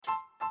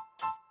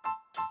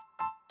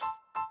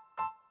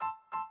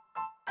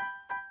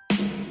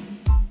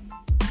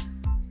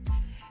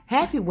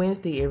Happy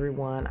Wednesday,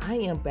 everyone. I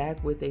am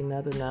back with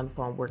another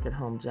non-phone work at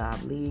home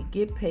job lead.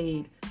 Get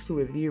paid to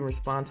review and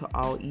respond to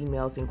all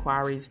emails,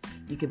 inquiries.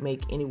 You can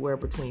make anywhere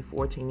between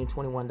 $14 and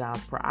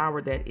 $21 per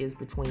hour. That is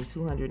between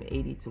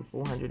 $280 to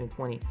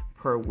 $420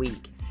 per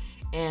week.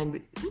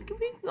 And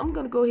I'm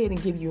going to go ahead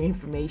and give you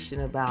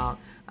information about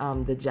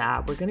the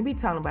job. We're going to be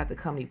talking about the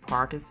company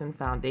Parkinson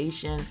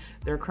Foundation.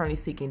 They're currently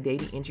seeking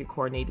data entry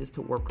coordinators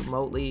to work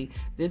remotely.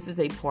 This is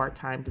a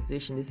part-time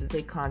position. This is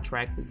a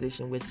contract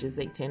position, which is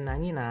a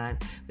 1099.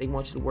 They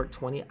want you to work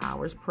 20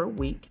 hours per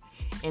week,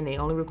 and they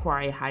only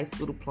require a high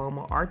school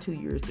diploma or 2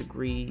 years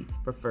degree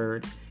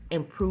preferred,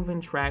 and proven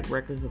track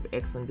records of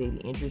excellent data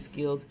entry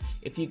skills.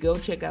 If you go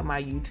check out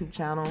my YouTube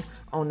channel,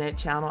 on that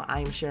channel, I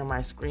am sharing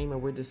my screen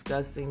and we're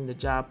discussing the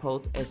job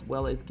post as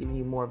well as giving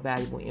you more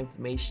valuable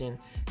information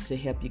to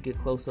help you get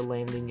closer to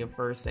landing your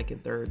first,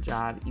 second, third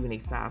job, even a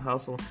side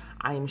hustle.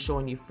 I am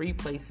showing you free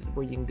places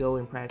where you can go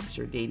and practice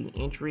your data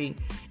entry.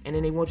 And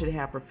then they want you to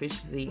have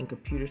proficiency in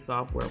computer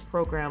software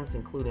programs,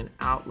 including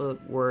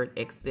Outlook, Word,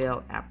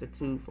 Excel,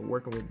 aptitude for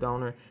working with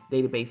donor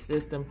database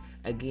system.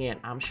 Again,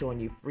 I'm showing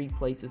you free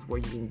places where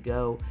you can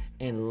go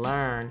and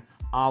learn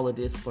all of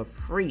this for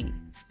free.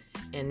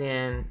 And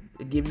then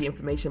to give you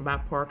information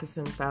about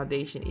Parkinson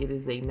Foundation, it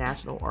is a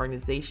national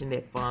organization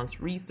that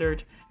funds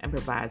research and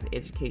provides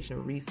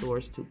educational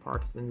resource to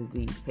Parkinson's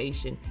disease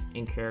patients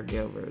and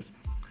caregivers.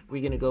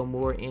 We're going to go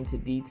more into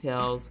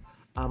details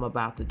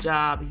about the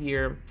job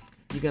here.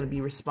 You're going to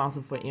be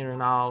responsible for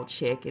entering all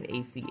check and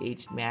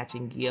ACH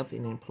matching gift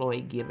and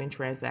employee giving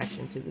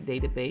transaction to the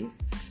database.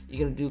 You're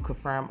going to do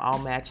confirm all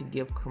matching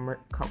gift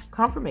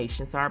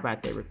confirmation,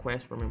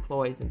 requests from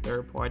employees and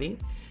third party.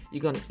 You're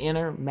going to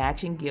enter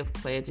matching gift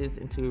pledges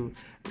into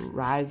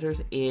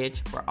Riser's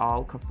Edge for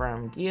all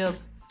confirmed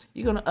gifts.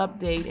 You're going to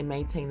update and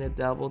maintain the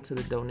double to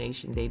the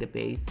donation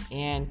database,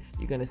 and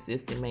you're going to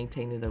assist in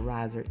maintaining the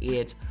Riser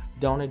Edge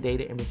donor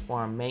data and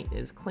perform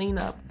maintenance, clean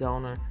up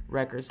donor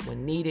records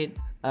when needed,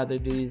 other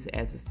duties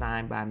as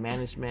assigned by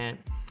management.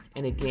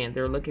 And again,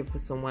 they're looking for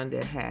someone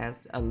that has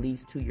at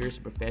least 2 years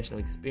of professional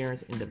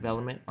experience in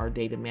development or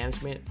data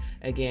management.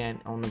 Again,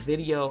 on the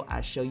video,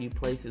 I show you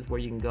places where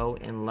you can go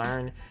and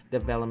learn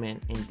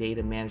development and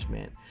data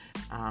management.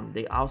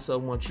 They also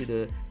want you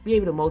to be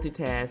able to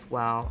multitask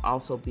while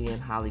also being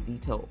highly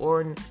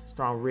detail-oriented,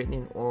 strong written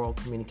and oral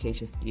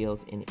communication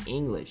skills in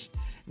English.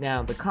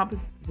 Now, the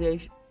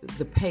compensation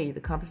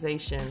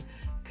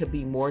could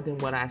be more than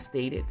what I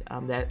stated.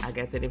 That I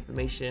got that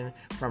information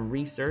from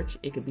research.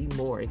 It could be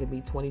more. It could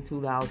be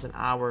 $22 an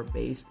hour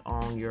based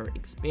on your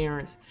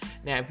experience.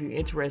 Now, if you're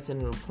interested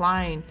in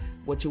applying,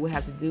 what you will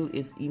have to do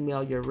is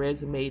email your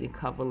resume and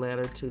cover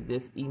letter to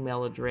this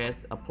email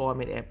address,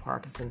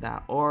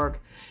 employment@parkinson.org.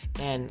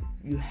 And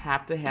you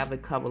have to have a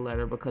cover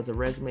letter because a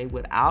resume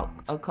without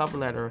a cover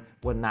letter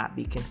will not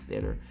be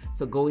considered.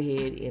 So go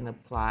ahead and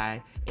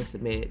apply and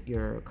submit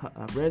your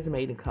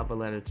resume and cover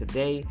letter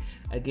today.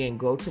 Again,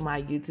 go to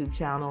my YouTube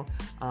channel.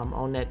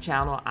 On that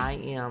channel, I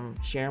am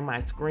sharing my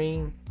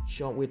screen.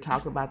 We're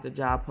talking about the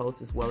job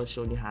post as well as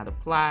showing you how to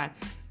apply.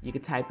 You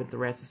can type in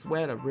Theresa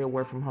Sweat, a real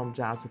work from home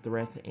jobs with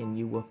Theresa, and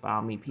you will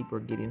find me. People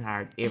are getting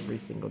hired every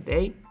single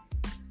day.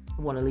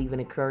 I want to leave an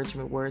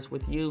encouragement words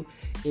with you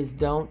is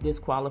don't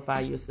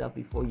disqualify yourself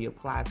before you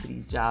apply for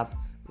these jobs.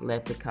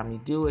 Let the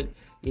company do it.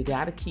 You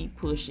got to keep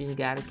pushing. You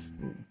got to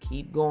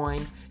keep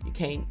going. You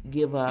can't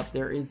give up.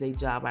 There is a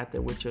job out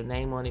there with your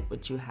name on it,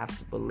 but you have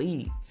to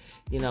believe.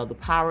 You know, the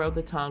power of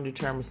the tongue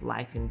determines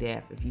life and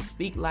death. If you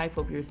speak life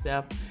of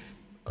yourself,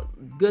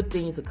 good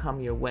things will come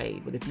your way.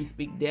 But if you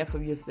speak death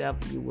of yourself,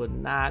 you will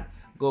not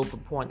go from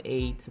point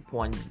A to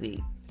point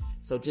Z.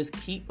 So just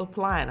keep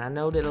applying. I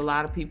know that a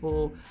lot of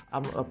people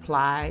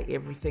apply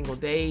every single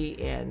day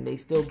and they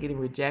still getting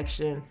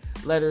rejection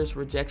letters.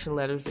 Rejection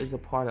letters is a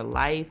part of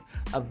life.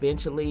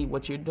 Eventually,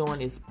 what you're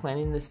doing is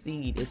planting the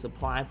seed. It's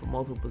applying for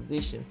multiple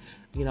positions.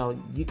 You know,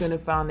 you're going to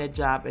find that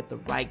job at the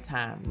right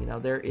time. You know,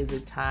 there is a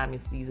time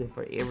and season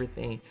for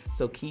everything.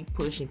 So keep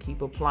pushing,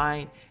 keep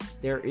applying.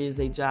 There is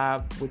a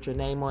job with your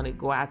name on it.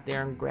 Go out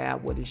there and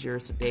grab what is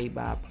yours today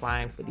by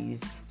applying for these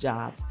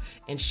jobs.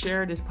 And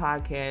share this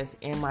podcast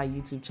and my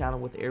YouTube channel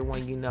with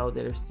everyone you know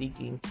that are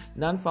seeking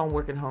non-phone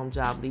work at home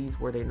job leads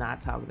where they're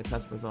not talking to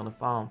customers on the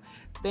phone.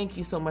 Thank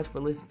you so much for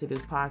listening to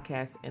this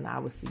podcast, and I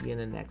will see you in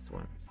the next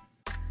one.